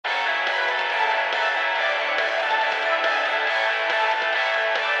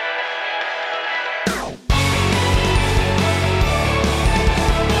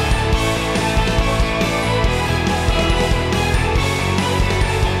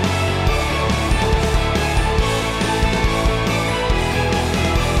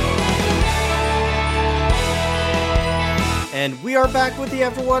We are back with the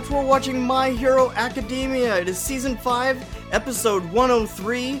Afterwatch. We're watching My Hero Academia. It is Season 5, Episode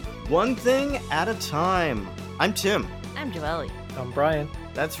 103, One Thing at a Time. I'm Tim. I'm Joelle. I'm Brian.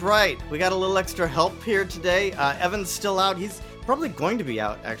 That's right. We got a little extra help here today. Evan's still out. He's probably going to be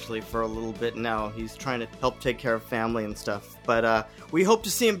out, actually, for a little bit now. He's trying to help take care of family and stuff. But we hope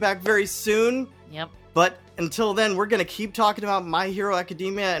to see him back very soon. Yep. But until then, we're going to keep talking about My Hero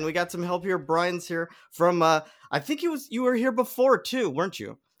Academia, and we got some help here. Brian's here from, I think you were here before, too, weren't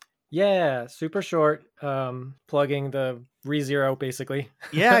you? Yeah, super short, plugging the ReZero, basically.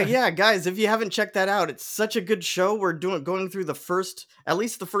 yeah, guys, if you haven't checked that out, it's such a good show. We're going through at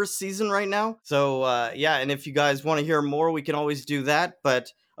least the first season right now. So, and if you guys want to hear more, we can always do that.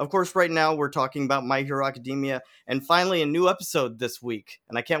 But, of course, right now we're talking about My Hero Academia, and finally a new episode this week,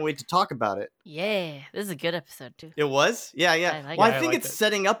 and I can't wait to talk about it. Yeah, this is a good episode, too. It was? Yeah. I think it's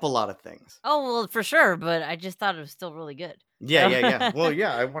setting up a lot of things. Oh, well, for sure, but I just thought it was still really good. Yeah. Well,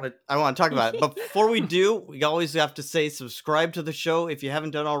 yeah, I want to talk about it. But before we do, we always have to say subscribe to the show. If you haven't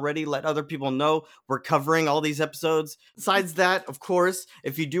done already, let other people know we're covering all these episodes. Besides that, of course,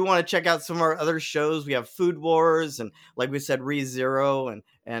 if you do want to check out some of our other shows, we have Food Wars and, like we said, ReZero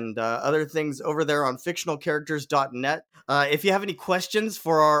and other things over there on fictionalcharacters.net. If you have any questions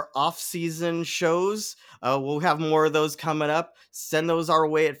for our off-season shows, we'll have more of those coming up. Send those our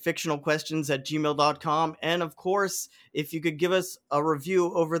way at fictionalquestions@gmail.com. And of course, if you could give us a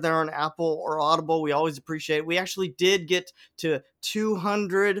review over there on Apple or Audible, we always appreciate it. We actually did get to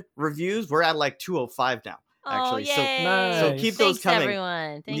 200 reviews. We're at like 205 now, actually. Oh, yay. So keep those coming.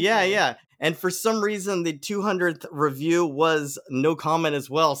 Everyone. Thank you. Yeah. And for some reason, the 200th review was no comment as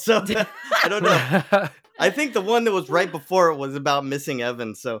well. So I don't know. I think the one that was right before it was about missing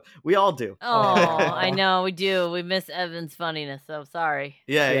Evan. So we all do. Oh, I know. We do. We miss Evan's funniness. So sorry.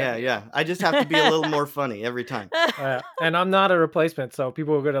 Yeah. I just have to be a little more funny every time. And I'm not a replacement. So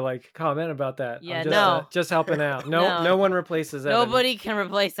people are going to comment about that. Yeah, I'm just helping out. No one replaces Evan. Nobody can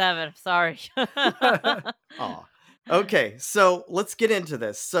replace Evan. Sorry. Aw. Okay, so let's get into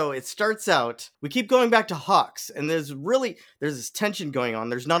this. So it starts out, we keep going back to Hawks, and there's this tension going on.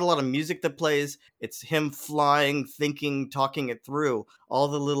 There's not a lot of music that plays. It's him flying, thinking, talking it through. All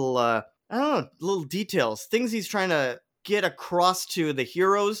the little, little details, things he's trying to get across to the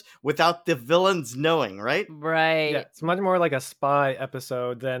heroes without the villains knowing, right? Right. Yeah, it's much more like a spy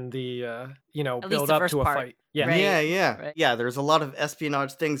episode than the, build up to a fight. Yeah. Right. Yeah. Right. Yeah, there's a lot of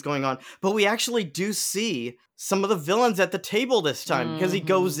espionage things going on. But we actually do see some of the villains at the table this time because he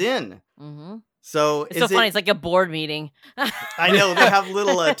goes in. Mm-hmm. So it's so funny. It's like a board meeting. I know they have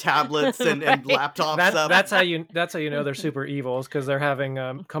little tablets and laptops. That's how you know they're super evils, because they're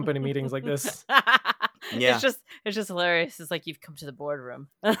having company meetings like this. Yeah, it's just hilarious. It's like you've come to the boardroom.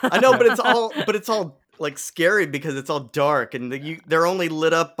 I know, but it's all like scary because it's all dark and they're only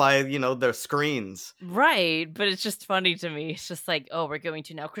lit up by their screens. Right, but it's just funny to me. It's just like, oh, we're going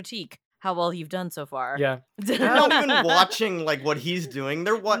to now critique how well you've done so far. Yeah. They're not even watching like what he's doing.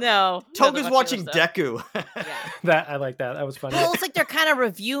 They're No. Toga's watching Deku. Yeah. I like that. That was funny. Well, it's like they're kind of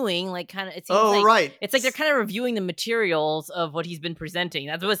reviewing, it seems right. It's like they're kind of reviewing the materials of what he's been presenting.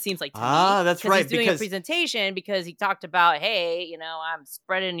 That's what it seems like to me. That's right. He's doing a presentation because he talked about, hey, I'm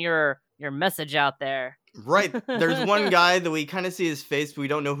spreading your message out there. Right. There's one guy that we kind of see his face, but we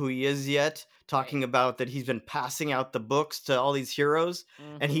don't know who he is yet, talking about that he's been passing out the books to all these heroes,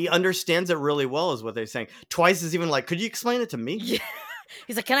 and he understands it really well, is what they're saying. Twice is even like, could you explain it to me? Yeah.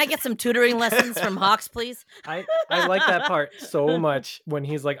 He's like, can I get some tutoring lessons from Hawks, please? I like that part so much when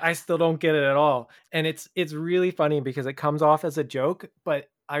he's like, I still don't get it at all. And it's really funny because it comes off as a joke, but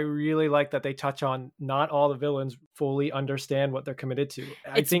I really like that they touch on not all the villains fully understand what they're committed to.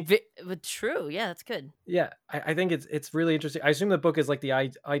 I think true. Yeah, that's good. Yeah, I think it's really interesting. I assume the book is like the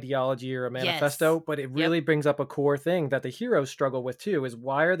ideology or a manifesto, but it really brings up a core thing that the heroes struggle with too, is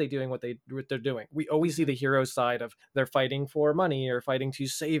why are they doing what they're doing? We always see the hero side of they're fighting for money or fighting to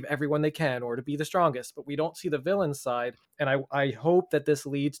save everyone they can or to be the strongest, but we don't see the villain side. And I hope that this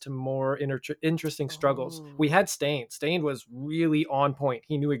leads to more interesting struggles. We had Stain. Stain was really on point.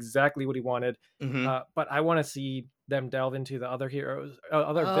 He knew exactly what he wanted. But I want to see them delve into the other heroes,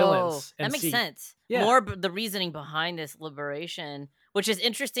 other villains. And that makes sense. Yeah. More the reasoning behind this liberation, which is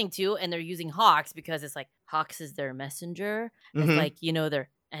interesting too. And they're using Hawks because it's like Hawks is their messenger. It's like, their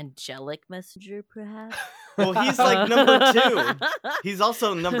angelic messenger, perhaps. Well, he's like number 2. He's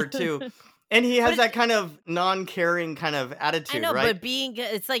also number 2. And he has that kind of non-caring kind of attitude, I know, right? but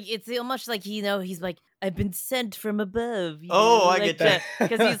it's almost like, he's like, I've been sent from above. I get that.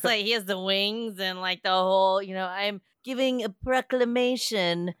 Because he's like, he has the wings and like the whole, I'm giving a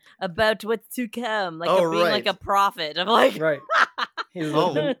proclamation about what's to come. Like being like a prophet. I'm like, right. He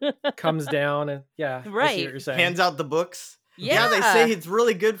comes down and I see what you're saying. Hands out the books. Yeah, they say it's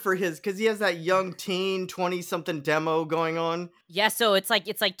really good for because he has that young teen 20-something demo going on. Yeah, so it's like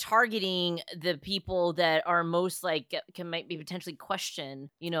targeting the people that are most like might be potentially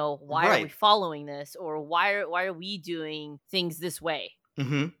question, why are we following this, or why are we doing things this way?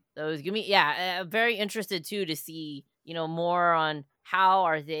 Mm-hmm. So it's gonna be very interested too to see more on how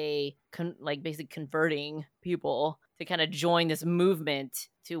are they basically converting people to kind of join this movement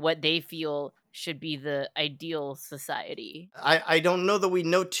to what they feel should be the ideal society. I don't know that we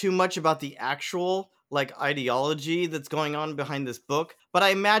know too much about the actual ideology that's going on behind this book, but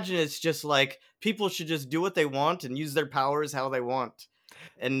I imagine it's just like people should just do what they want and use their powers how they want,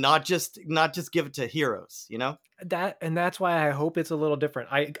 and not just give it to heroes, That's why I hope it's a little different.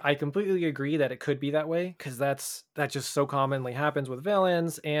 I completely agree that it could be that way, because that just so commonly happens with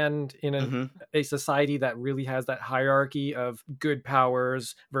villains, and in a society that really has that hierarchy of good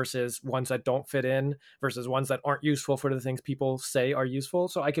powers versus ones that don't fit in versus ones that aren't useful for the things people say are useful.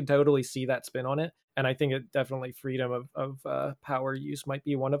 So I could totally see that spin on it, and I think it definitely freedom of power use might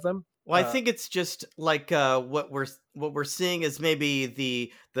be one of them. Well, I think it's just like what we're seeing is maybe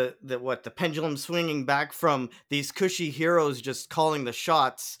the pendulum swinging back from these cushy heroes just calling the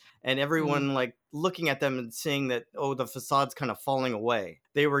shots, and everyone looking at them and seeing that the facade's kind of falling away.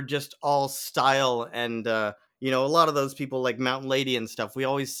 They were just all style, and a lot of those people like Mountain Lady and stuff. We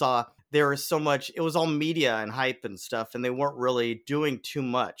always saw there was so much. It was all media and hype and stuff, and they weren't really doing too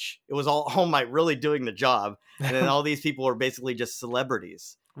much. It was all All Might really doing the job, and then all these people were basically just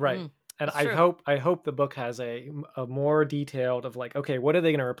celebrities. Right. And I hope the book has a more detailed of okay, what are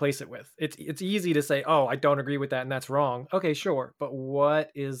they going to replace it with? It's easy to say, I don't agree with that and that's wrong. Okay, sure. But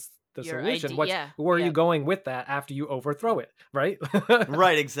what is the solution? Where are you going with that after you overthrow it? Right?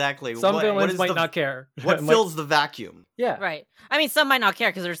 Right, exactly. Some villains might not care. What fills the vacuum? Yeah. Right. I mean, some might not care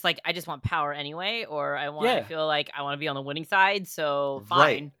because they're just I just want power anyway, or I want to feel like I want to be on the winning side, so fine.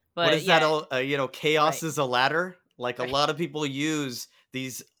 Right. But what is that? Chaos is a ladder. A lot of people use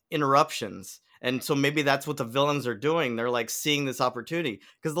these interruptions, and so maybe that's what the villains are doing. They're seeing this opportunity,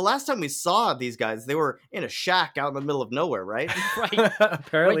 because the last time we saw these guys, they were in a shack out in the middle of nowhere, right? Right.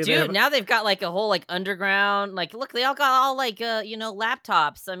 Apparently, dude, now they've got a whole underground, look, they all got all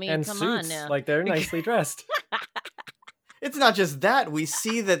laptops. I mean, and come suits. on now. They're nicely dressed. It's not just that. We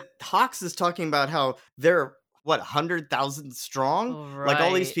see that Hawks is talking about how they're 100,000 strong,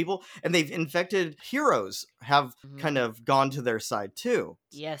 all these people, and they've infected heroes have kind of gone to their side too.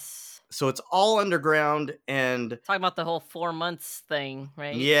 Yes. So it's all underground, and talking about the whole 4 months thing,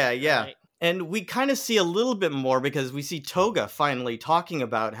 right? Yeah. Right. And we kind of see a little bit more because we see Toga finally talking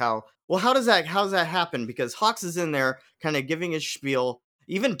about how's that happen? Because Hawks is in there kind of giving his spiel.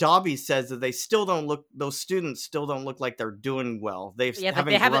 Even Dobby says that those students still don't look like they're doing well. They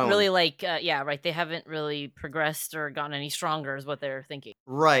haven't really they haven't really progressed or gotten any stronger is what they're thinking.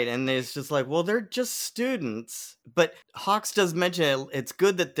 Right, and it's just they're just students. But Hawks does mention it's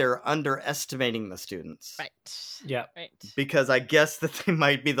good that they're underestimating the students. Right. Yeah. Right. Because I guess that they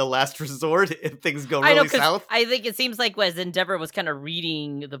might be the last resort if things go really south. I think it seems like as Endeavor was kind of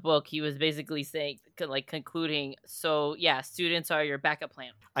reading the book, he was basically saying, concluding, so yeah, students are your backup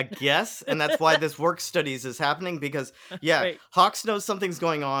plan. I guess, and that's why this work studies is happening, because right. Hawks knows something's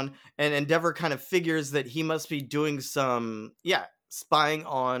going on, and Endeavor kind of figures that he must be doing some spying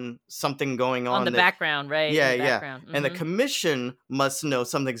on something going on the background, right? Yeah, background. And the commission must know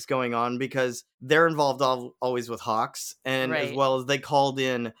something's going on because they're involved always with Hawks, and as well as they called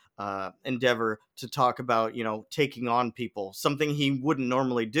in Endeavor to talk about taking on people, something he wouldn't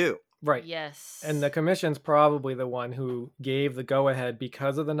normally do. Right. Yes. And the commission's probably the one who gave the go-ahead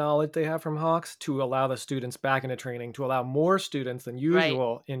because of the knowledge they have from Hawks to allow the students back into training, to allow more students than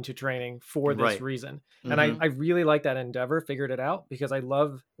usual into training for this reason. Mm-hmm. And I really like that Endeavor figured it out, because I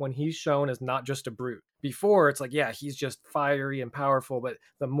love when he's shown as not just a brute. Before, it's he's just fiery and powerful, but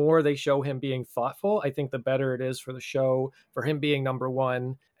the more they show him being thoughtful, I think the better it is for the show, for him being number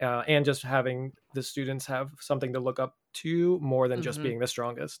one, and just having the students have something to look up to more than just being the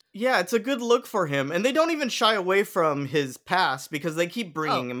strongest. Yeah, it's a good look for him. And they don't even shy away from his past, because they keep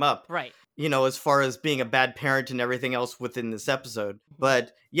bringing him up. Right. As far as being a bad parent and everything else within this episode.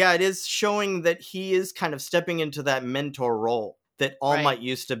 But yeah, it is showing that he is kind of stepping into that mentor role that All Might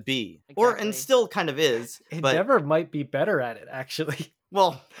used to be. Exactly. And still kind of is. Endeavor might be better at it, actually.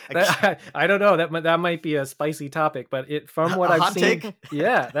 Well, I don't know. That might be a spicy topic, but from what I've seen,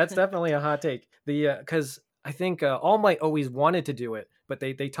 yeah, that's definitely a hot take. Because I think All Might always wanted to do it, but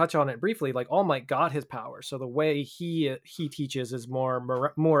they touch on it briefly. Like All Might got his power, so the way he teaches is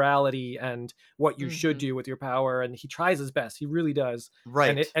more morality and what you should do with your power, and he tries his best. He really does.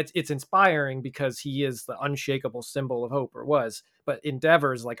 Right. And it's inspiring because he is the unshakable symbol of hope, or was. But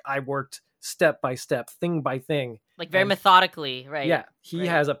Endeavor's like, I worked step by step, thing by thing, like very methodically, right? Yeah, he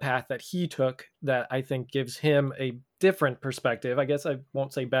has a path that he took that I think gives him a different perspective. I guess I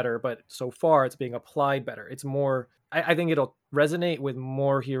won't say better, but so far it's being applied better. It's more, I think it'll resonate with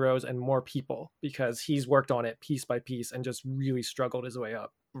more heroes and more people because he's worked on it piece by piece and just really struggled his way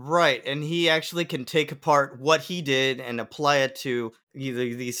up. Right, and he actually can take apart what he did and apply it to either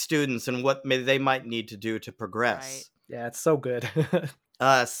these students and what they might need to do to progress. Right. Yeah, it's so good.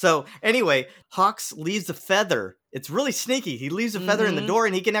 So anyway, Hawks leaves a feather. It's really sneaky. He leaves a feather in the door,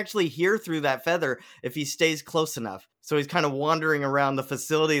 and he can actually hear through that feather if he stays close enough. So he's kind of wandering around the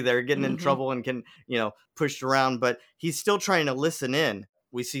facility there, getting in trouble and can, pushed around, but he's still trying to listen in.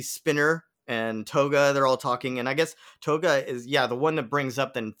 We see Spinner and Toga, they're all talking, and I guess Toga is, the one that brings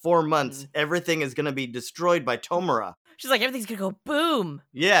up that in 4 months, everything is going to be destroyed by Tomura. She's like, everything's gonna go boom.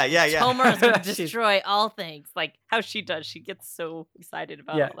 Yeah. Tomura's gonna destroy all things. Like how she does. She gets so excited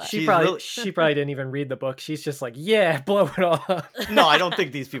about all that. She probably didn't even read the book. She's just like, yeah, blow it all up. No, I don't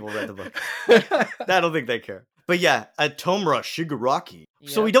think these people read the book. I don't think they care. But Tomura Shigaraki. Yep.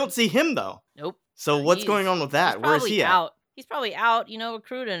 So we don't see him though. Nope. So what's going on with that? Where is he out? He's probably out,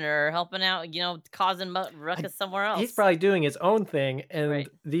 recruiting or helping out, causing ruckus somewhere else. He's probably doing his own thing, and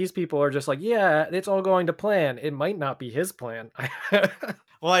these people are just like, yeah, it's all going to plan. It might not be his plan.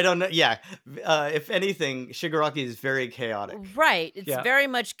 Well, I don't know. Yeah. If anything, Shigaraki is very chaotic. Right. It's very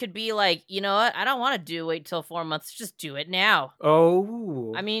much could be like, you know what? I don't want to wait till 4 months. Just do it now.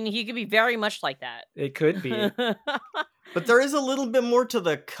 Oh. I mean, he could be very much like that. It could be. But there is a little bit more to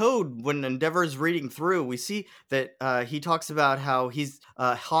the code when Endeavor's reading through. We see that he talks about how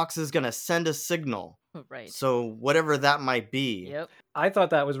Hawks is going to send a signal. Right. So whatever that might be. Yep. I thought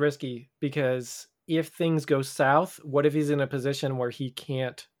that was risky because if things go south, what if he's in a position where he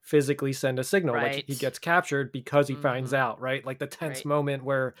can't physically send a signal? Right. Like he gets captured because he finds out, right? Like the tense moment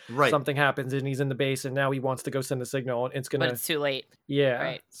where something happens and he's in the base and now he wants to go send a signal and but it's too late. Yeah.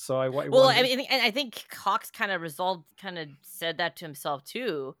 Right. So I think Hawks kind of said that to himself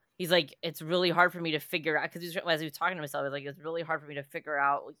too. He's like, it's really hard for me to figure out, because as he was talking to himself, he's like, it's really hard for me to figure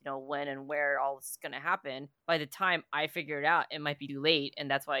out, when and where all this is going to happen. By the time I figure it out, it might be too late.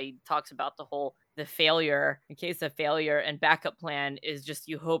 And that's why he talks about the failure, in case of failure, and backup plan is just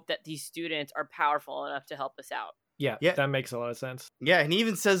you hope that these students are powerful enough to help us out. Yeah, that makes a lot of sense. Yeah, and he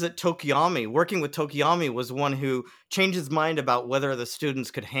even says that working with Tokiyami was one who changed his mind about whether the students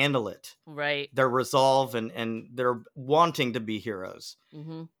could handle it. Right. Their resolve and their wanting to be heroes,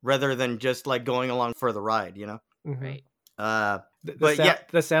 rather than just like going along for the ride, Right.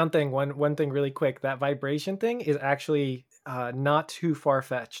 The sound thing, one thing really quick, that vibration thing is actually not too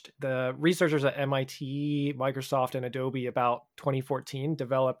far-fetched. The researchers at MIT, Microsoft, and Adobe about 2014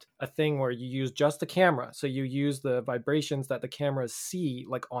 developed a thing where you use just the camera. So you use the vibrations that the cameras see,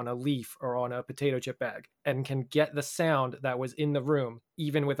 like on a leaf or on a potato chip bag, and can get the sound that was in the room,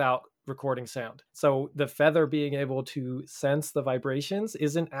 even without recording sound. So the feather being able to sense the vibrations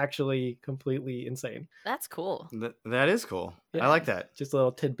isn't actually completely insane. That's cool. That is cool. Yeah. I like that. Just a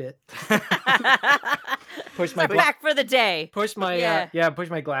little tidbit. Push my back for the day. Push my push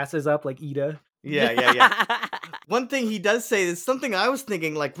my glasses up like Ida. Yeah. One thing he does say is something I was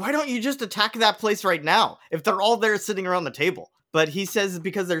thinking, like, why don't you just attack that place right now if they're all there sitting around the table? But he says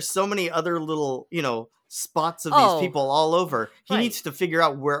because there's so many other little, spots of these people all over, he needs to figure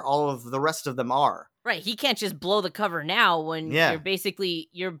out where all of the rest of them are. Right. He can't just blow the cover now when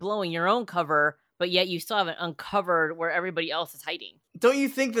you're blowing your own cover, but yet you still haven't uncovered where everybody else is hiding. Don't you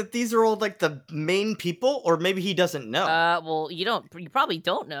think that these are all like the main people, or maybe he doesn't know? Well, you probably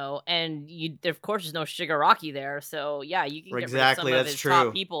don't know, and of course there's no Shigaraki there, so yeah, you can get rid of some of his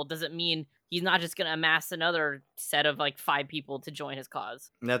top people. Doesn't mean he's not just going to amass another set of like 5 people to join his cause.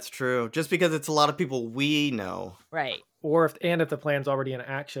 That's true. Just because it's a lot of people we know. Right. Or if the plan's already in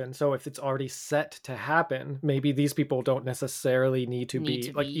action, so if it's already set to happen, maybe these people don't necessarily need to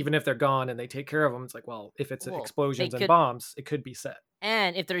be even if they're gone and they take care of them, it's like, well, if it's explosions and bombs, it could be set.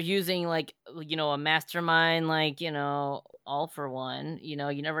 And if they're using like, a mastermind, like, All for One, you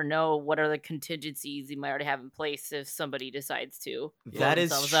never know what are the contingencies you might already have in place if somebody decides to blow That is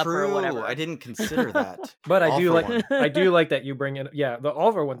themselves up or true. whatever. I didn't consider that. But I All do for like One. I do like that you bring in the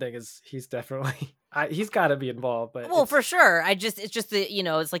All for One thing is he's definitely he's got to be involved. But Well, for sure. It's just that,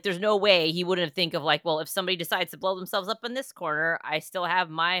 it's like there's no way he wouldn't think of like, well, if somebody decides to blow themselves up in this corner, I still have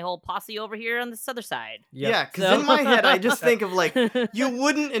my whole posse over here on this other side. Yeah, because in my head, I just think of like, you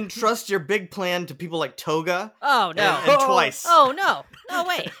wouldn't entrust your big plan to people like Toga Oh, no. and Twice. Oh, no. No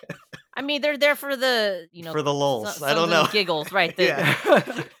way. I mean, they're there for the, for the lulz. I sons don't know. and giggles, right? Yeah.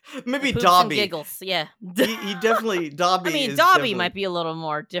 Maybe poops and Dobby. giggles, yeah. He definitely, Dobby I mean, is Dobby definitely- might be a little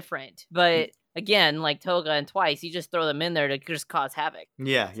more different, but again, like Toga and Twice, you just throw them in there to just cause havoc.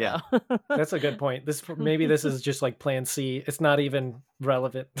 Yeah, yeah. That's a good point. Maybe this is just like Plan C. It's not even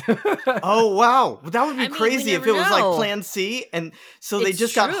relevant. Oh, wow. That would be I mean, we crazy if never it was like know. Plan C, and so they It's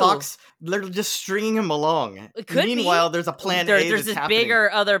just got true. Hawks. They're just stringing him along. It could be. Meanwhile, there's a Plan A There's that's this happening. bigger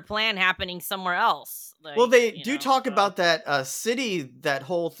other plan happening somewhere else. Like, Well, they you do know, talk so- about that city, that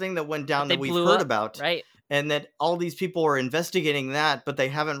whole thing that went down they that we've blew heard up, about. right? And that all these people are investigating that, but they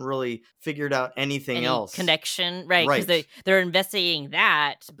haven't really figured out anything Any else. connection, right? Because Right. they're investigating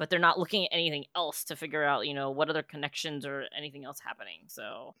that, but they're not looking at anything else to figure out, what other connections or anything else happening.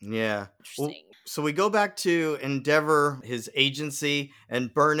 So Yeah. Well, interesting. so we go back to Endeavor, his agency,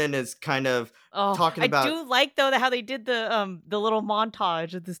 and Vernon is kind of talking about. I do like though how they did the little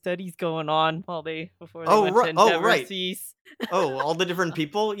montage of the studies going on before they went to Endeavor right. Cease. All the different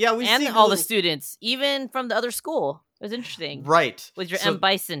people. Yeah, we And see all the little- students, even from the other school. It was interesting. Right. With your So- M.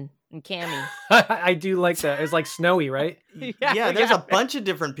 Bison and Cammy. I do like that. It's like snowy, right? Yeah, there's a bunch of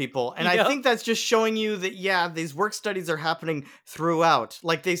different people. And I Yep. think that's just showing you that, these work studies are happening throughout.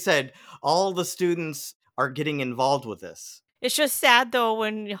 Like they said, all the students are getting involved with this. It's just sad though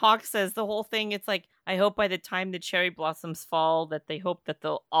when Hawk says the whole thing. It's like, I hope by the time the cherry blossoms fall that they hope that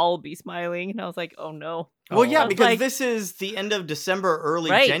they'll all be smiling. And I was like, oh no. Well, yeah, I was because like- this is the end of December, early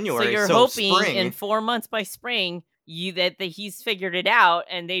right. January. So you're hoping spring. in 4 months by spring that he's figured it out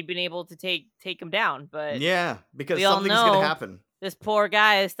and they've been able to take him down. But Yeah, because we all something's going know- to happen. this poor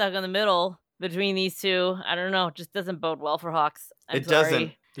guy is stuck in the middle between these two. I don't know. It just doesn't bode well for Hawks. It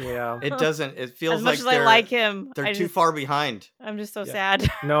doesn't. Yeah. It doesn't. It feels As much like as I like him, they're I too just- far behind. I'm just so Yeah.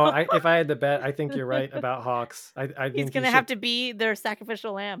 sad. No, if I had to bet, I think you're right about Hawks. I think He's gonna have to be their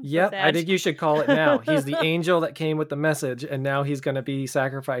sacrificial lamb. So Yep, I sad. think you should call it now. He's the angel that came with the message, and now he's going to be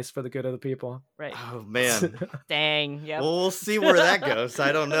sacrificed for the good of the people. Right. Oh, man. Dang. Yep. Well, we'll see where that goes.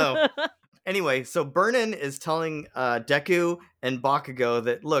 I don't know. Anyway, so Vernon is telling Deku and Bakugo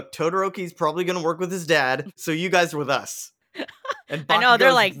that, look, Todoroki's probably going to work with his dad, so you guys are with us. And I know, they're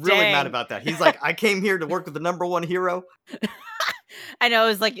Bakugo's like, really mad "Dang." about that. He's like, I came here to work with the number one hero. I know. It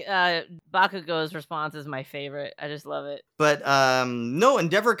was like Bakugo's response is my favorite. I just love it. But no,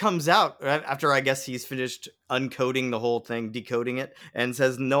 Endeavor comes out after I guess he's finished uncoding the whole thing, decoding it, and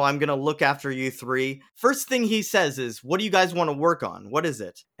says, no, I'm going to look after you three. First thing he says is, what do you guys want to work on? What is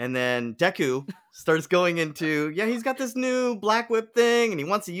it? And then Deku starts going into, he's got this new Black Whip thing, and he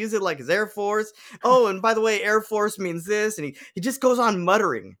wants to use it like his Air Force. Oh, and by the way, Air Force means this, and he just goes on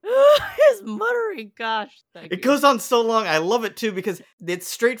muttering. His muttering, gosh. thank It you. goes on so long. I love it too because it's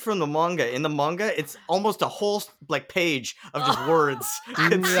straight from the manga. In the manga, it's almost a whole page of just words.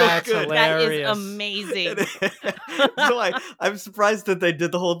 It's That's so good. That is hilarious. amazing. So I'm surprised that they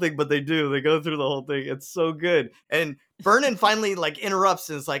did the whole thing, but they do. They go through the whole thing. It's so good. And Vernon finally interrupts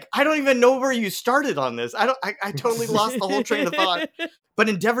and is like, I don't even know where you started on this. I totally lost the whole train of thought. But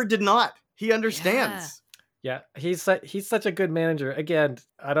Endeavor did not. He understands. Yeah, he's such a good manager. Again,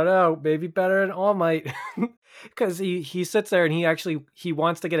 I don't know, maybe better than All Might. Because he sits there and he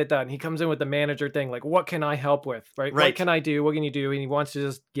wants to get it done. He comes in with the manager thing, like, what can I help with? Right? Right. What can I do? What can you do? And he wants to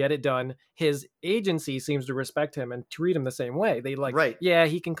just get it done. His agency seems to respect him and treat him the same way. They Right. yeah,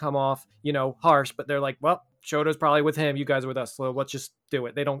 he can come off, harsh, but they're like, well, Shoto's probably with him. You guys are with us. So let's just do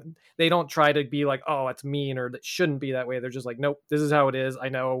it. They don't try to be like, oh, it's mean or that shouldn't be that way. They're just like, nope, this is how it is. I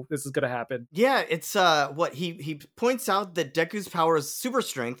know this is going to happen. Yeah, it's what he points out that Deku's power is super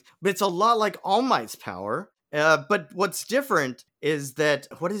strength, but it's a lot like All Might's power. But what's different is that,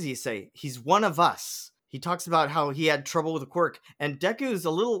 what does he say? He's one of us. He talks about how he had trouble with a quirk, and Deku's a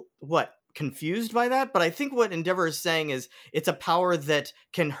little, confused by that? But I think what Endeavor is saying is it's a power that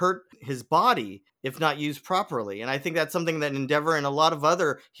can hurt his body if not used properly. And I think that's something that Endeavor and a lot of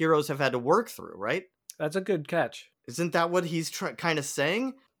other heroes have had to work through, right? That's a good catch. Isn't that what he's kind of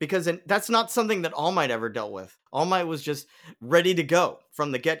saying? Because that's not something that All Might ever dealt with. All Might was just ready to go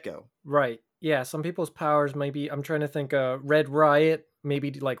from the get-go. Right. Yeah, some people's powers maybe, I'm trying to think, Red Riot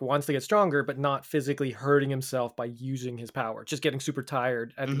maybe like wants to get stronger, but not physically hurting himself by using his power, just getting super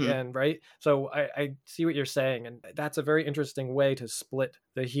tired at the end, right? So I see what you're saying, and that's a very interesting way to split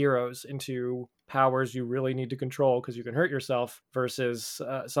the heroes into powers you really need to control because you can hurt yourself versus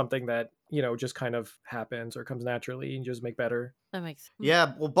something that, you know, just kind of happens or comes naturally and just make better. That makes sense.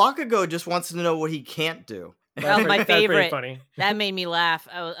 Yeah, well, Bakugo just wants to know what he can't do. That was my favorite. Funny. That made me laugh.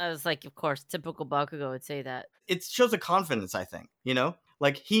 I was like, of course, typical Bakugo would say that. It shows a confidence, I think, you know?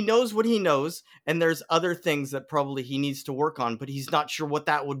 Like, he knows what he knows, and there's other things that probably he needs to work on, but he's not sure what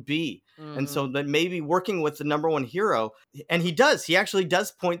that would be. And so then maybe working with the number one hero, and he actually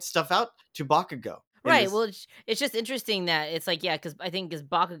does point stuff out to Bakugo. Right. Well, it's just interesting that it's like, yeah, because I think as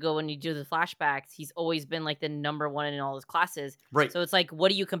Bakugo, when you do the flashbacks, he's always been like the number one in all his classes. Right. So it's like, what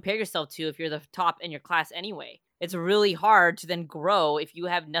do you compare yourself to if you're the top in your class anyway? It's really hard to then grow if you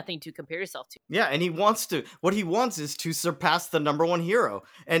have nothing to compare yourself to. Yeah, and what he wants is to surpass the number one hero.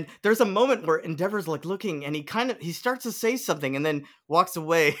 And there's a moment where Endeavor's like looking, and he starts to say something and then walks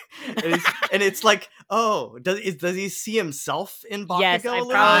away. And it's like, oh, does he see himself in Bakugo? Yes, I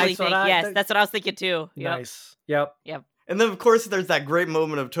probably think, that's what I was thinking too. Yep. Nice. Yep. And then, of course, there's that great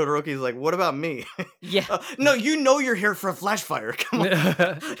moment of Todoroki's like, what about me? Yeah. No, you know you're here for a flash fire. Come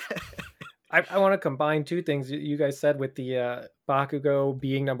on. I want to combine two things you guys said with the Bakugo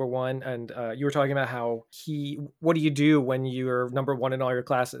being number one, and you were talking about how what do you do when you're number one in all your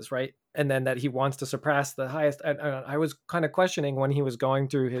classes, right? And then that he wants to surpass the highest. And I was kind of questioning when he was going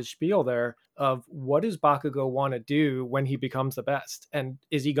through his spiel there of what does Bakugo want to do when he becomes the best? And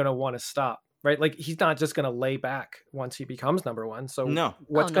is he going to want to stop? Right? Like, he's not just going to lay back once he becomes number one. So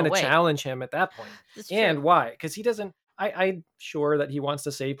what's going to challenge him at that point? And why? Because he doesn't... I'm sure that he wants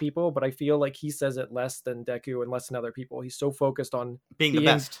to save people, but I feel like he says it less than Deku and less than other people. He's so focused on being the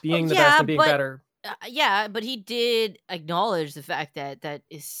best and being better. Yeah, but he did acknowledge the fact that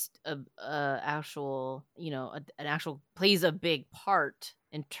is actual, you know, an actual plays a big part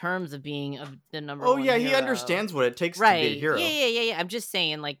in terms of being the number one hero. He understands what it takes to be a hero. Yeah. I'm just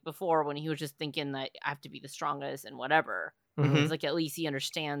saying, like, before, when he was just thinking that I have to be the strongest and whatever, it's like, at least he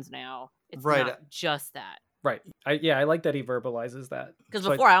understands now. It's not just that. Right. I like that he verbalizes that. Because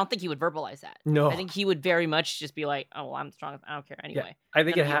before, I don't think he would verbalize that. No. I think he would very much just be like, oh, well, I'm the strongest. I don't care anyway. Yeah, I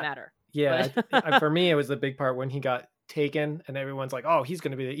think it matter. Yeah. For me, it was the big part when he got taken and everyone's like, oh, he's going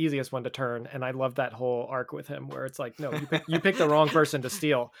to be the easiest one to turn. And I love that whole arc with him where it's like, no, you picked the wrong person to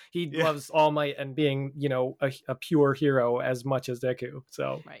steal. He loves All Might and being, you know, a pure hero as much as Deku.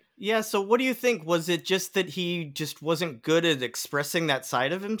 So yeah. So what do you think? Was it just that he just wasn't good at expressing that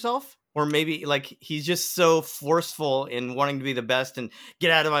side of himself? Or maybe, like, he's just so forceful in wanting to be the best and get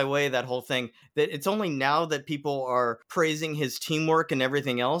out of my way, that whole thing, that it's only now that people are praising his teamwork and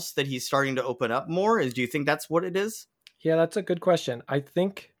everything else that he's starting to open up more? Do you think that's what it is? Yeah, that's a good question. I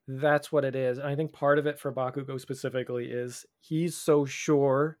think that's what it is. And I think part of it for Bakugo specifically is he's so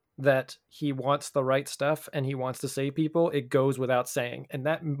sure that he wants the right stuff and he wants to save people, it goes without saying. And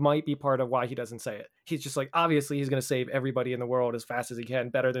that might be part of why he doesn't say it. He's just like, obviously he's going to save everybody in the world as fast as he can,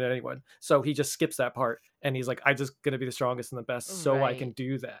 better than anyone. So he just skips that part. And he's like, I'm just going to be the strongest and the best so I can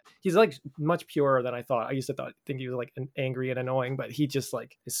do that. He's like much purer than I thought. I used to think he was like angry and annoying, but he just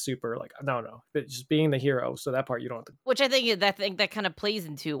like is super like, no, but just being the hero. So that part you don't have to. Which I think that kind of plays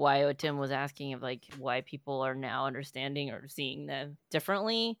into why Tim was asking of like why people are now understanding or seeing them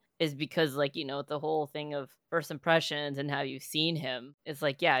differently, is because, like, you know, the whole thing of first impressions and how you've seen him. It's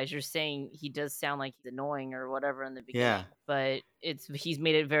like, yeah, as you're saying, he does sound like he's annoying or whatever in the beginning, but he's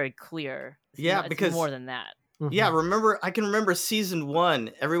made it very clear. It's because more than that. Yeah, I can remember season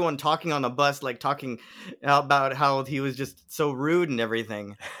 1, everyone talking on the bus, like talking about how he was just so rude and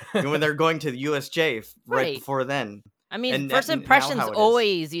everything. When they're going to the USJ right before then. I mean, first impressions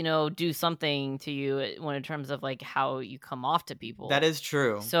always, you know, do something to you in terms of like how you come off to people. That is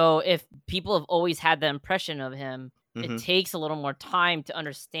true. So if people have always had the impression of him, it takes a little more time to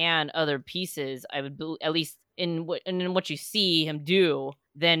understand other pieces. I would at least in what you see him do,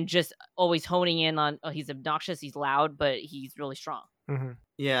 than just always honing in on, oh, he's obnoxious, he's loud, but he's really strong. Mm-hmm.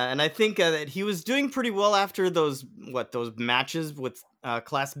 Yeah, and I think that he was doing pretty well after those matches with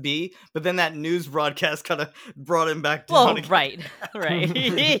Class B, but then that news broadcast kind of brought him back down. Oh, right.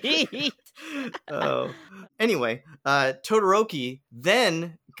 Oh, anyway, Todoroki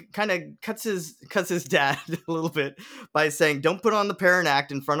then kind of cuts his dad a little bit by saying, "Don't put on the parent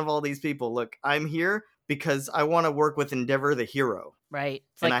act in front of all these people. Look, I'm here because I want to work with Endeavor, the hero." Right.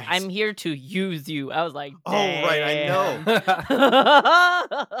 It's and like, I'm here to use you. I was like, damn. Oh, right, I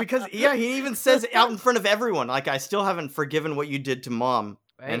know. Because, yeah, he even says it out in front of everyone, like, I still haven't forgiven what you did to Mom,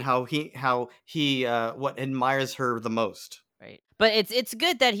 and how he what admires her the most. Right. But it's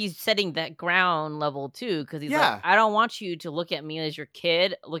good that he's setting that ground level too, because he's like, I don't want you to look at me as your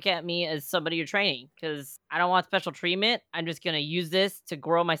kid. Look at me as somebody you're training, because I don't want special treatment. I'm just gonna use this to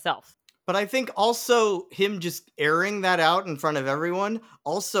grow myself. But I think also him just airing that out in front of everyone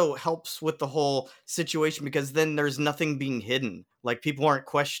also helps with the whole situation, because then there's nothing being hidden. Like, people aren't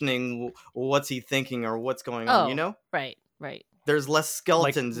questioning what's he thinking or what's going on, you know? Right. There's less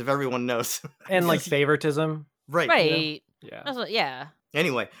skeletons if everyone knows. And like favoritism. Right. You know? Yeah.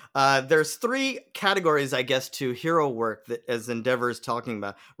 Anyway, there's 3 categories, I guess, to hero work that, as Endeavor is talking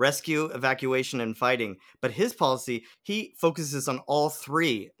about: rescue, evacuation, and fighting. But his policy, he focuses on all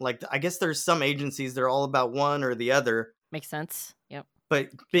 3. Like, I guess there's some agencies that are all about one or the other. Makes sense. Yep. But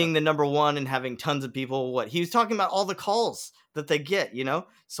being the number one and having tons of people, he was talking about all the calls that they get, you know?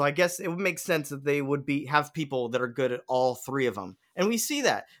 So I guess it would make sense that they would have people that are good at all 3 of them. And we see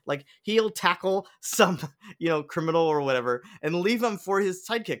that. Like, he'll tackle some, criminal or whatever and leave them for his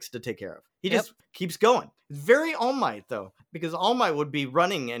sidekicks to take care of. He just keeps going. Very All Might, though, because All Might would be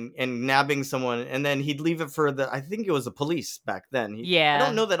running and nabbing someone, and then he'd leave it for I think it was the police back then. I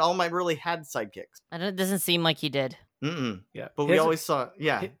don't know that All Might really had sidekicks. It doesn't seem like he did. Yeah, but we always saw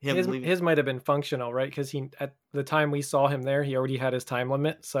him leaving. His might have been functional, right? Because at the time we saw him there, he already had his time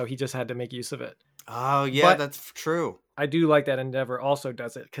limit, so he just had to make use of it. Oh yeah, that's true. I do like that Endeavor also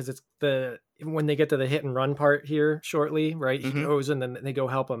does it, because it's when they get to the hit and run part here shortly, right? He goes and then they go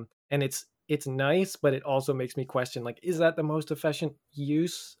help him, and it's nice, but it also makes me question, like, is that the most efficient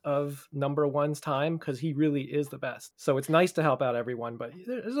use of number one's time? Because he really is the best. So it's nice to help out everyone, but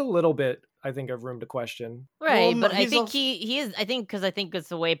there's a little bit, I think, of room to question. Right, but I think he is, I think it's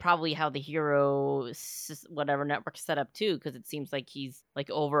the way probably how the hero whatever network set up too, because it seems like he's like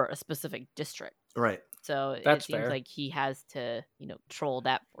over a specific district. Right. So it seems like he has to, troll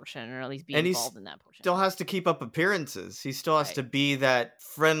that portion, or at least be involved in that portion. Still has to keep up appearances. He still has to be that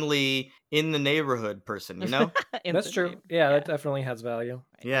friendly, in the neighborhood person, That's true. Yeah, that definitely has value.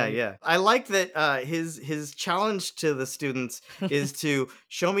 Yeah. I like that his challenge to the students is to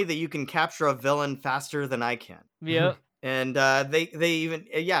show me that you can capture a villain faster than I can. Yeah. And they even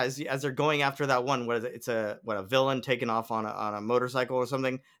as they're going after that one, what is it? It's a villain taken off on a motorcycle or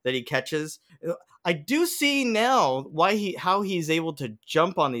something that he catches. I do see now how he's able to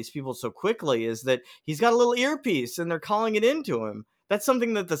jump on these people so quickly is that he's got a little earpiece and they're calling it into him. That's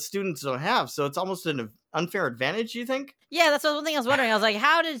something that the students don't have, so it's almost an unfair advantage, you think? Yeah, that's one thing I was wondering. I was like,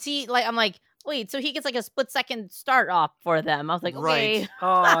 how does he, I'm like, wait, so he gets like a split-second start off for them. I was like, okay. Right.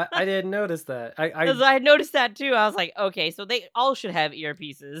 Oh, I didn't notice that. I noticed that too. I was like, okay, so they all should have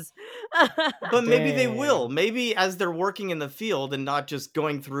earpieces. But maybe they will. Maybe as they're working in the field and not just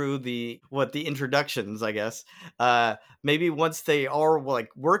going through the introductions, I guess. Maybe once they are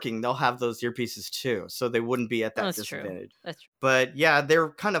working, they'll have those earpieces too, so they wouldn't be at that disadvantage. That's true. But yeah, they're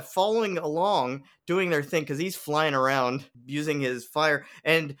kind of following along, doing their thing, because he's flying around using his fire.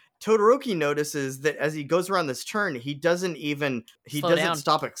 And Todoroki notices that as he goes around this turn, he doesn't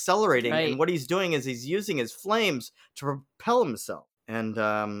stop accelerating. Right. And what he's doing is he's using his flames to propel himself. And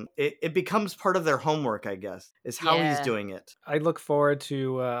it becomes part of their homework, I guess, is how he's doing it. I look forward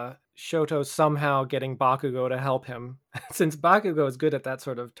to Shoto somehow getting Bakugo to help him, since Bakugo is good at that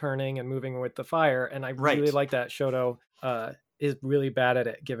sort of turning and moving with the fire. And I really like that Shoto is really bad at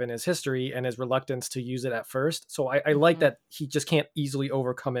it, given his history and his reluctance to use it at first. So I like that he just can't easily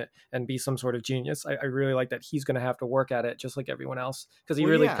overcome it and be some sort of genius. I really like that he's going to have to work at it just like everyone else, because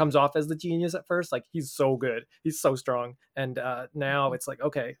he comes off as the genius at first. Like, he's so good, he's so strong, and now it's like,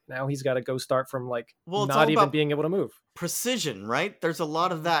 okay, now he's got to go start from not even being able to move. Precision, right? There's a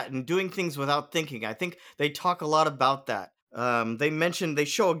lot of that, and doing things without thinking. I think they talk a lot about that. They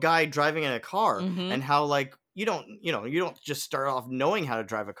show a guy driving in a car and how you don't just start off knowing how to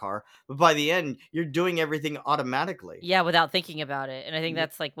drive a car, but by the end you're doing everything automatically. Yeah, without thinking about it. And I think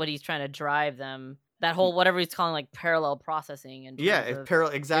that's what he's trying to drive them. That whole whatever he's calling parallel processing, and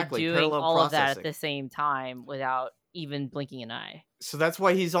exactly doing parallel all processing. Of that at the same time without even blinking an eye. So that's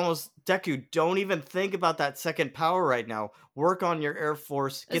why he's almost Deku. Don't even think about that second power right now. Work on your Air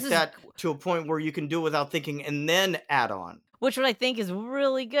Force. Get that to a point where you can do it without thinking, and then add on. Which what I think is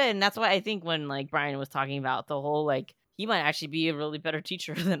really good. And that's why I think when Brian was talking about the whole he might actually be a really better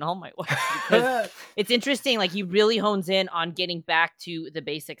teacher than All Might was. Because it's interesting, he really hones in on getting back to the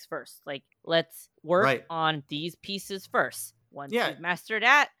basics first. Let's work on these pieces first. Once you've mastered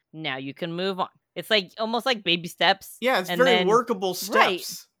that, now you can move on. It's almost like baby steps. Yeah, it's very workable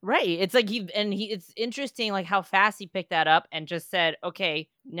steps. Right. It's it's interesting how fast he picked that up and just said, okay,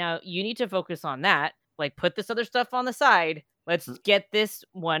 now you need to focus on that. Put this other stuff on the side. Let's get this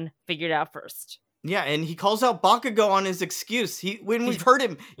one figured out first. Yeah, and he calls out Bakugo on his excuse. When we've heard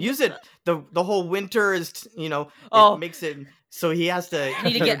him use it, the whole winter is, it makes it so he has to I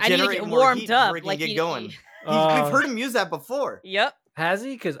need to generate get more warmed heat up, before he can like get going. We've heard him use that before. Yep. Has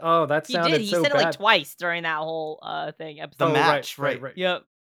he? Because that He sounded did. He so said bad. it like twice during that whole episode. The match, right? Yep.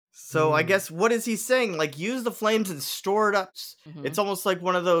 So I guess what is he saying? Like, use the flames and store it up. Mhm. It's almost like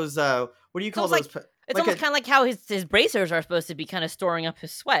one of those. What do you call those? It's almost kind of like how his bracers are supposed to be kind of storing up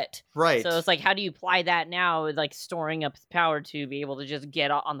his sweat. Right. So it's like, how do you apply that now with like storing up his power to be able to just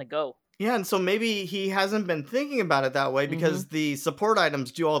get on the go? Yeah, and so maybe he hasn't been thinking about it that way because the support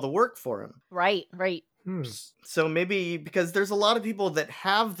items do all the work for him. Right. So maybe because there's a lot of people that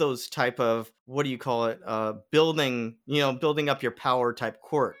have those type of, what do you call it? Building up your power type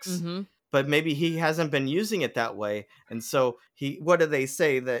quirks. Mm-hmm. But maybe he hasn't been using it that way. And so what do they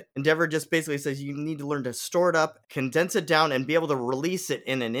say? That Endeavor just basically says you need to learn to store it up, condense it down, and be able to release it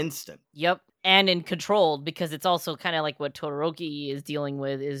in an instant. Yep. And in controlled, because it's also kind of like what Todoroki is dealing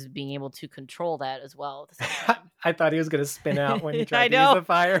with, is being able to control that as well. At the same time. I thought he was going to spin out when he tried I to know. use the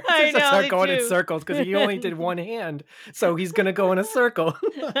fire. I know, Start me going in too. circles because he only did one hand. So he's going to go in a circle.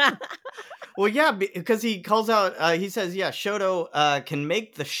 Well, yeah, because he calls out, he says, yeah, Shoto can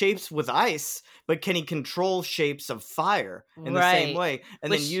make the shapes with ice, but can he control shapes of fire in the same way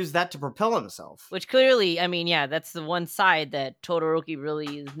and then use that to propel himself? Which clearly, I mean, yeah, that's the one side that Todoroki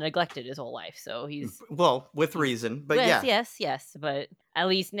really is neglected his whole life. So he's... Well, with reason, but yeah. Yes. But at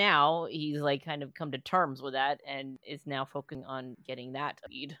least now he's like kind of come to terms with that and is now focusing on getting that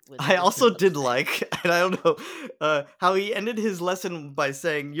lead. I also did like, and I don't know, how he ended his lesson by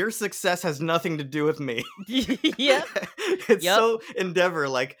saying, your success has nothing to do with me. Yeah. It's so Endeavor,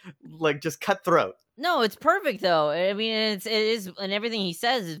 like just cutthroat. No, it's perfect though. I mean, it is, and everything he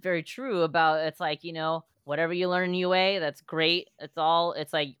says is very true about, it's like, whatever you learn in UA, that's great.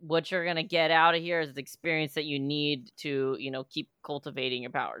 It's like what you're going to get out of here is the experience that you need to, keep cultivating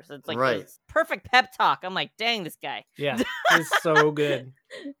your powers. It's like this perfect pep talk. I'm like, dang, this guy. Yeah, he's so good.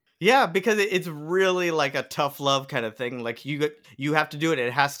 Yeah, because it's really like a tough love kind of thing. Like you have to do it.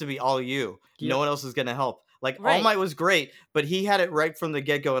 It has to be all you. Yep. No one else is going to help. Like All Might was great, but he had it right from the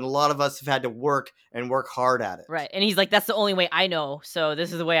get-go, and a lot of us have had to work hard at it. Right, and he's like, that's the only way I know, so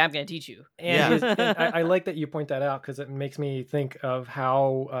this is the way I'm going to teach you. And I like that you point that out, because it makes me think of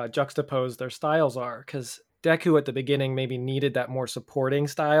how juxtaposed their styles are, because Deku at the beginning maybe needed that more supporting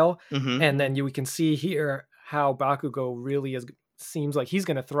style, and then we can see here how Bakugo really seems like he's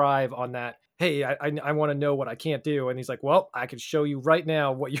going to thrive on that. Hey, I want to know what I can't do. And he's like, well, I can show you right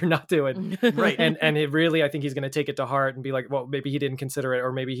now what you're not doing. Right. And it really, I think he's going to take it to heart and be like, well, maybe he didn't consider it,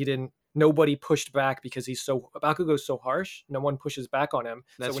 or maybe nobody pushed back because Bakugo's so harsh. No one pushes back on him.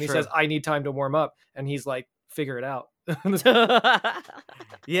 That's so when true. he says, I need time to warm up, and he's like, figure it out.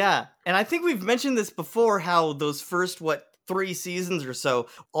 Yeah. And I think we've mentioned this before, how those first, 3 seasons or so,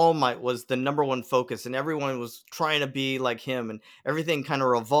 All Might was the number one focus, and everyone was trying to be like him, and everything kind of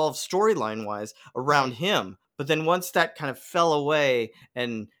revolved storyline wise around him. But then once that kind of fell away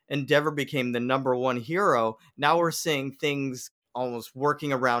and Endeavor became the number one hero, now we're seeing things almost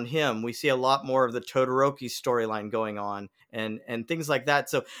working around him. We see a lot more of the Todoroki storyline going on and things like that.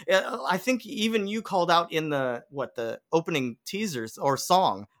 So I think even you called out in the opening teasers or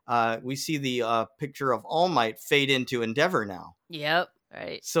song, we see the picture of All Might fade into Endeavor now. Yep.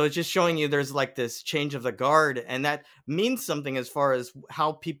 Right. So it's just showing you there's like this change of the guard, and that means something as far as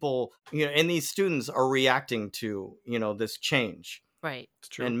how people, and these students are reacting to, this change. Right. It's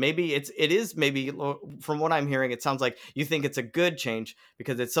true. And maybe it is from what I'm hearing, it sounds like you think it's a good change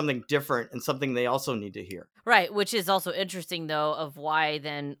because it's something different and something they also need to hear. Right. Which is also interesting, though, of why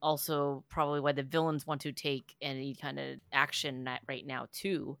then also probably why the villains want to take any kind of action right now,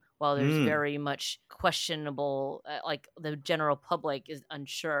 too. While there's very much questionable, like the general public is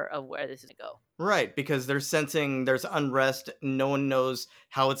unsure of where this is going to go. Right. Because they're sensing there's unrest. No one knows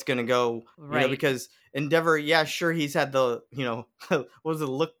how it's going to go. Right. Because Endeavor, yeah, sure, he's had the, what was it,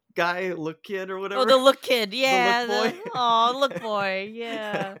 look kid or whatever? Oh, the look kid, yeah. The look boy. Look boy,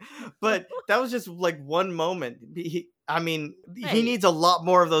 yeah. But that was just like one moment. He needs a lot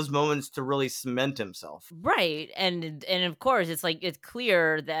more of those moments to really cement himself. Right. And of course, it's like, it's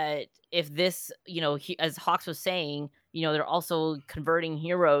clear that if this, as Hawks was saying, they're also converting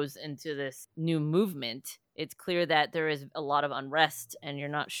heroes into this new movement. It's clear that there is a lot of unrest, and you're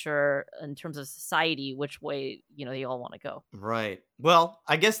not sure in terms of society which way, they all want to go. Right. Well,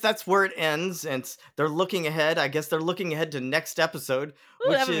 I guess that's where it ends, and they're looking ahead. I guess they're looking ahead to next episode, Ooh,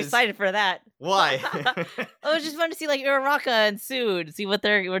 which I'm is excited for that. why. Oh, it's just fun to see like Uraraka and Sood, see what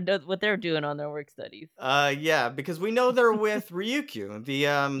they're doing on their work studies. Yeah, because we know they're with Ryukyu,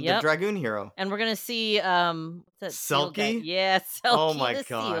 the dragoon hero, and we're gonna see what's that seal guy? Selkie. Yeah, Selkie Oh my the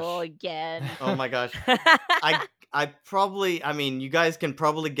seal gosh. again. Oh my gosh. I probably, I mean, you guys can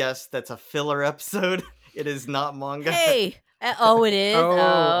probably guess that's a filler episode. It is not manga. Hey, oh, it is. Oh,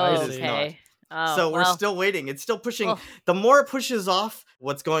 I Oh, see. okay. Oh, So we're well, still waiting. It's still pushing. well, The more it pushes off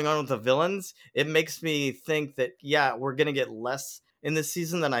what's going on with the villains, it makes me think that, yeah, we're going to get less in this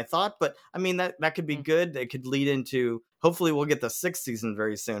season than I thought. But I mean, that could be good. It could lead into, hopefully we'll get the 6th season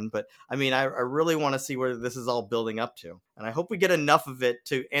very soon. But I mean, I really want to see where this is all building up to. And I hope we get enough of it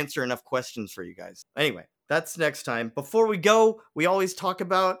to answer enough questions for you guys. Anyway, that's next time. Before we go, we always talk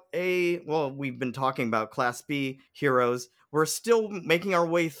about we've been talking about Class B heroes. We're still making our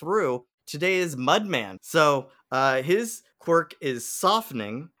way through. Today is Mudman. So his quirk is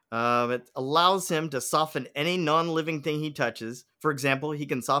softening. It allows him to soften any non-living thing he touches. For example, he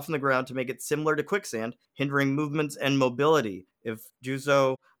can soften the ground to make it similar to quicksand, hindering movements and mobility. If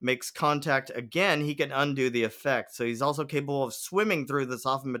Juzo makes contact again, he can undo the effect. So he's also capable of swimming through the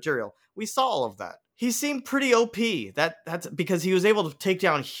softened material. We saw all of that. He seemed pretty OP. That's because he was able to take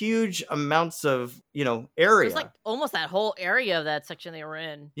down huge amounts of, area. it was like almost that whole area of that section they were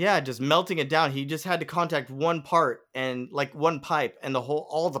in. Yeah, just melting it down. He just had to contact one part and like one pipe, and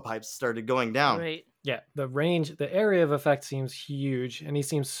all the pipes started going down. Right. Yeah, the area of effect seems huge, and he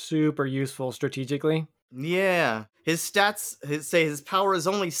seems super useful strategically. Yeah, his stats say his power is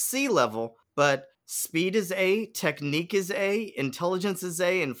only C level, but speed is A, technique is A, intelligence is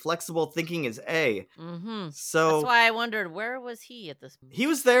A, and flexible thinking is A. Mm-hmm. So that's why I wondered, where was he at this moment? He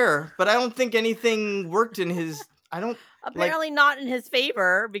was there, but I don't think anything worked in his. Apparently not in his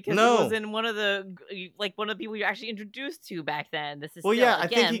favor, because No. he was in one of the people you actually introduced to back then. This is I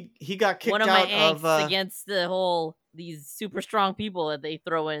think he got kicked one of out my angst of against these super strong people that they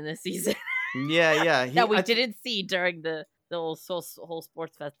throw in this season. Yeah. That we didn't see during the whole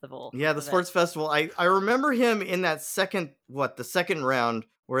sports festival. Yeah, the sports festival. I remember him in that the second round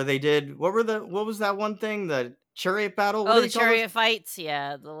where they did what was that one thing, the chariot battle? The chariot fights,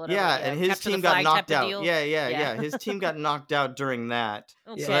 yeah. And his team got knocked out. Yeah. His team got knocked out during that.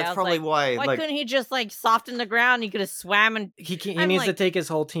 Okay, So that's probably why. Why couldn't he just soften the ground? He could have swam and he needs to take his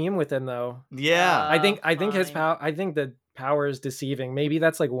whole team with him though. Yeah, I think his power. I think the power is deceiving. Maybe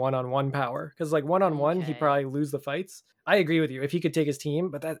that's one-on-one power, because one-on-one he'd probably lose the fights. I agree with you if he could take his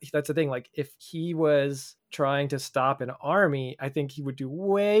team, but that's the thing. Like if he was trying to stop an army, I think he would do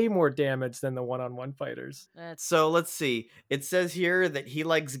way more damage than the one-on-one fighters. So let's see. It says here that he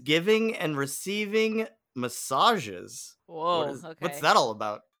likes giving and receiving massages. Whoa, what's that all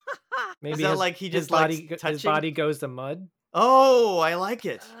about? Maybe his body goes to mud. Oh, I like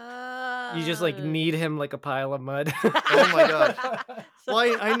it. You just knead him like a pile of mud. Oh my god.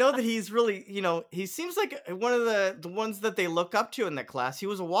 Well, I know that he's really, he seems like one of the ones that they look up to in that class. He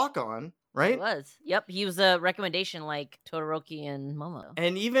was a walk-on, right? He was. Yep, he was a recommendation like Todoroki and Momo.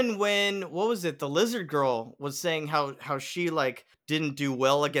 And even when, the lizard girl was saying how she didn't do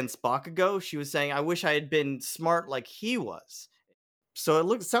well against Bakugo, she was saying, I wish I had been smart like he was.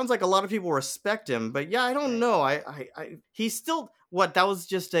 So sounds like a lot of people respect him, but yeah, I don't know. He's still, that was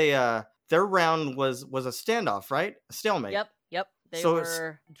just their round was a standoff, right? A stalemate. Yep. They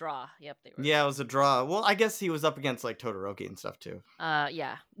were draw. Yep, they were. Yeah, it was a draw. Well, I guess he was up against Todoroki and stuff too.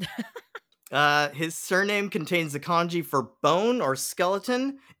 Yeah. His surname contains the kanji for bone or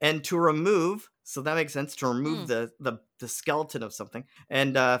skeleton, and to remove. So that makes sense, to remove the skeleton of something.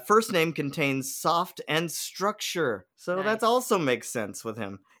 And first name contains soft and structure. So that also makes sense with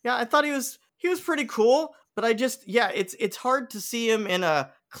him. Yeah, I thought he was pretty cool, but it's hard to see him in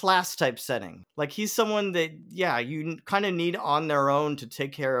a class type setting. Like he's someone that, you kind of need on their own to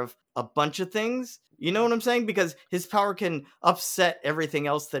take care of a bunch of things. You know what I'm saying? Because his power can upset everything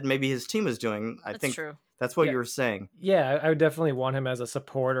else that maybe his team is doing. I think true. That's what you were saying. Yeah, I would definitely want him as a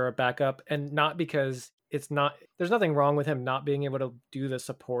support or a backup, and not because there's nothing wrong with him not being able to do the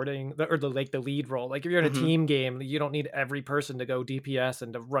supporting or the lead role. Like if you're in a team game, you don't need every person to go DPS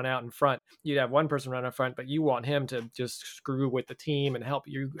and to run out in front. You'd have one person run in front, but you want him to just screw with the team and help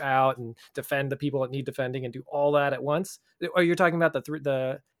you out and defend the people that need defending and do all that at once. Or you're talking about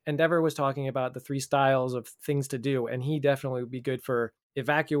the Endeavor was talking about the 3 styles of things to do, and he definitely would be good for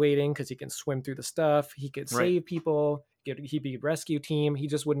evacuating because he can swim through the stuff. He could save people. He'd be a rescue team. He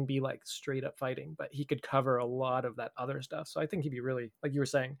just wouldn't be straight up fighting, but he could cover a lot of that other stuff. So I think he'd be really, like you were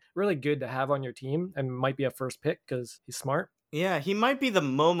saying, really good to have on your team, and might be a first pick because he's smart. Yeah, he might be the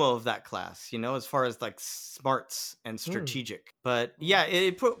Momo of that class, as far as like smarts and strategic. But yeah,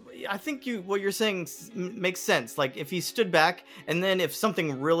 I think what you're saying makes sense. Like if he stood back and then if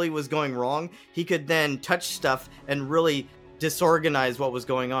something really was going wrong, he could then touch stuff and really disorganize what was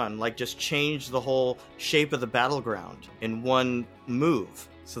going on, like just change the whole shape of the battleground in one move.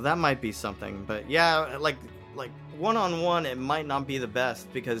 So that might be something. But yeah, like one-on-one, it might not be the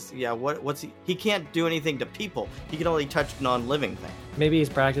best because he can't do anything to people. He can only touch non-living things. Maybe he's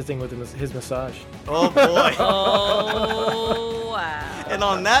practicing with his massage. Oh boy. Oh wow. And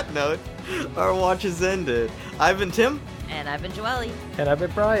on that note, our watch is ended. I've been Tim. And I've been Joelle. And I've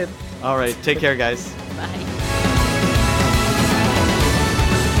been Brian. All right, take care, guys. Bye.